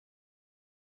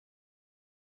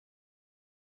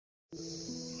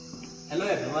Hello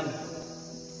everyone.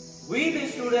 We, the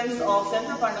students of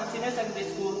Central Pendam Senior Secondary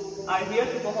School, are here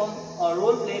to perform a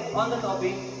role play on the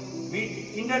topic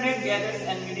Internet Gadgets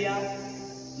and Media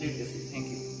Literacy. Thank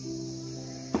you.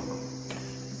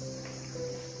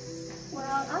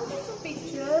 Well, I'll take some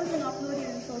pictures and upload it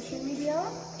on social media.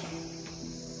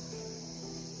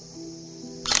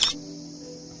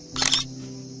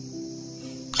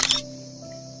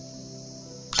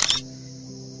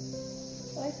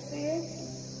 Let's see.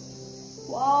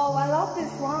 Wow, I love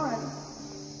this one.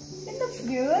 It looks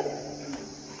good.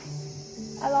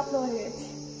 I'll upload it.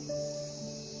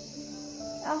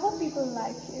 I hope people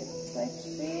like it. Let's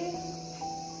see.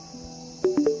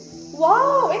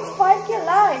 Wow, it's 5K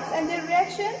likes and the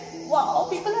reaction. Wow,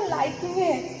 people are liking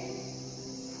it.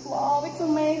 Wow, it's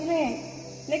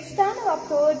amazing. Next time I'll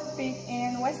upload pic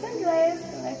in western dress.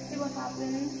 Let's see what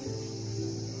happens.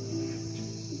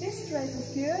 This dress is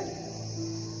good.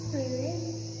 It's pretty.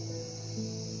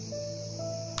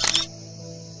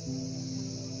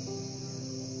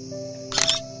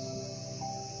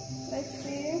 Let's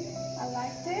see. I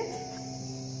liked it.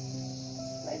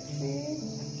 Let's see.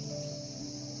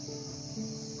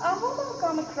 I hope I'll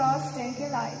come across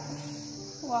 10K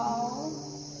likes. Wow.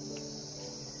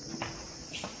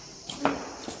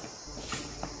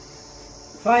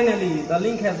 Finally, the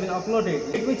link has been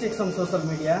uploaded. Let me check some social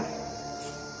media.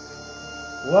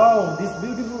 Wow, this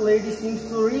beautiful lady seems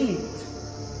so rich.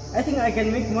 I think I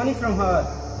can make money from her.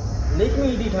 Let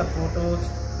me edit her photos.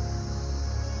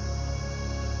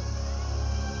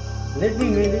 Let me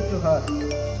mail it to her.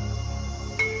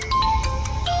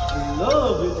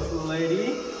 Hello, beautiful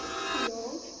lady.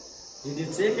 Hello. Did you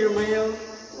check your mail?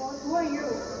 Well, who are you?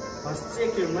 First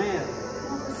check your mail.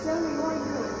 Well, just tell me who are you?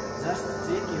 Just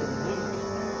check your mail.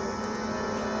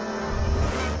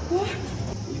 What?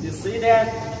 Did you see that?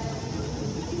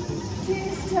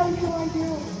 Please tell me who are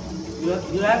you?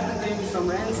 You have to pay me some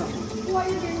ransom. Why are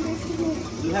you doing this to me?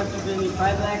 You have to pay me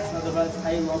 5 lakhs, otherwise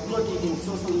I will upload it in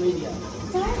social media.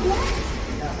 5 lakhs?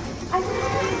 Yeah. I don't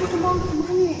have this amount of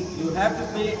money. You have to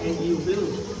pay and you will.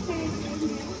 Please give me.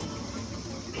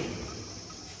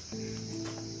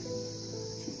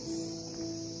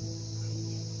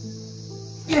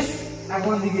 Yes, I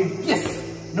won the game. Yes,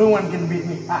 no one can beat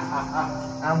me. Ha ha ha!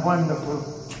 I'm wonderful.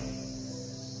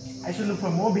 I should look for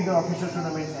more bigger official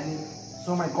tournaments and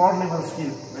show my god level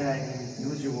skill where I can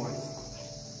use your voice.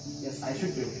 Yes, I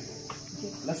should do.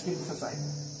 Okay, let's keep this aside.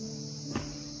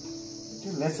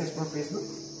 Okay, let's explore Facebook.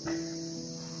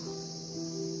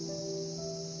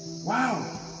 Wow,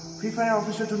 Free Fire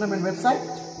official tournament website.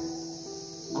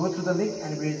 Go to the link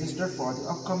and be registered for the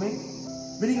upcoming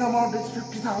bidding amount is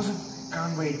 50,000.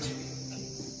 Can't wait. Okay,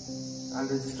 I'll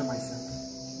register myself.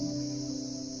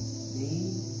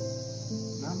 Name,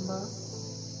 number.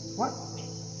 What?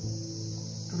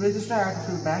 To register, I have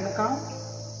to fill bank account.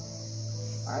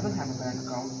 I don't have a bank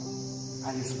account.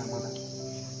 I'll use my mother.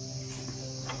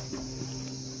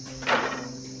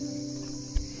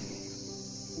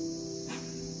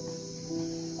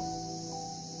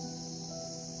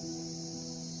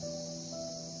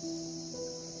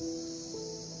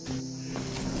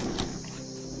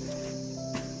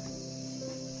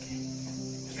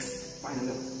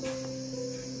 Finally.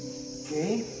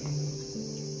 Okay.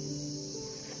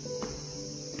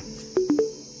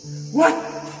 What?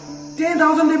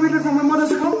 10,000 debited from my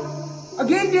mother's account?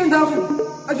 Again 10,000.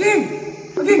 Again.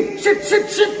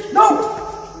 Shit. No.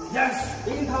 Yes,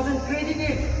 10,000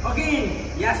 credited.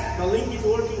 Again. Yes, the link is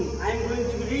working. I am going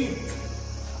to be rich.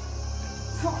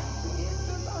 Oh, please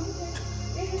do something.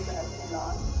 Please help me,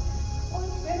 Lord. Oh,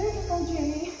 it's very difficult,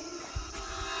 Jamie.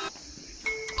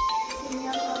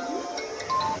 Sonia,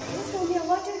 yes, Sonia,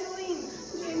 what are you doing?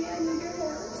 Jamie, I need your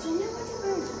help. Sonia, what are you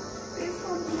doing? Please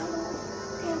come to my home.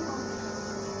 Come on.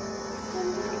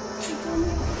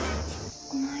 Sonia.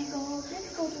 Oh my God,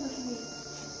 let's go to the police.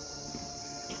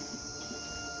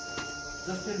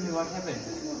 Just tell me what happened.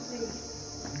 No, please.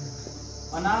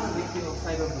 Another victim of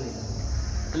cyberbullying.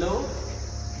 Hello?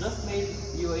 Just made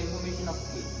your information of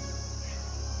case.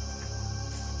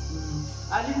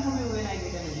 I'll inform you when I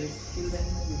get an alert. Till then,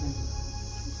 you can.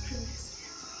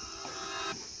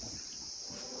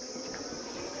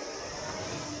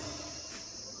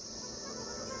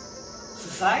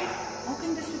 Suicide? How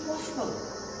can this be possible?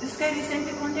 This guy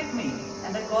recently contacted me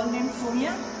and I called named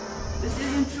Sonia. This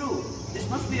isn't true. This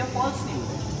must be a false news.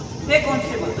 Hey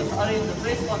constable, just arrange the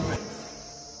press conference.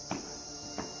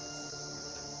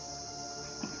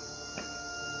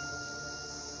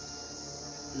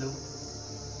 Hello?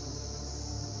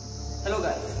 Hello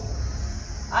guys.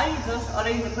 I just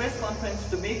arranged a press conference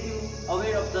to make you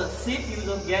aware of the safe use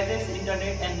of gadgets,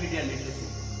 internet and media literacy.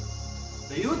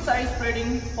 The youths are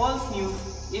spreading false news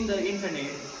in the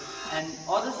internet and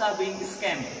others are being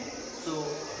scammed. So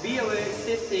be aware,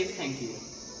 stay safe, thank you.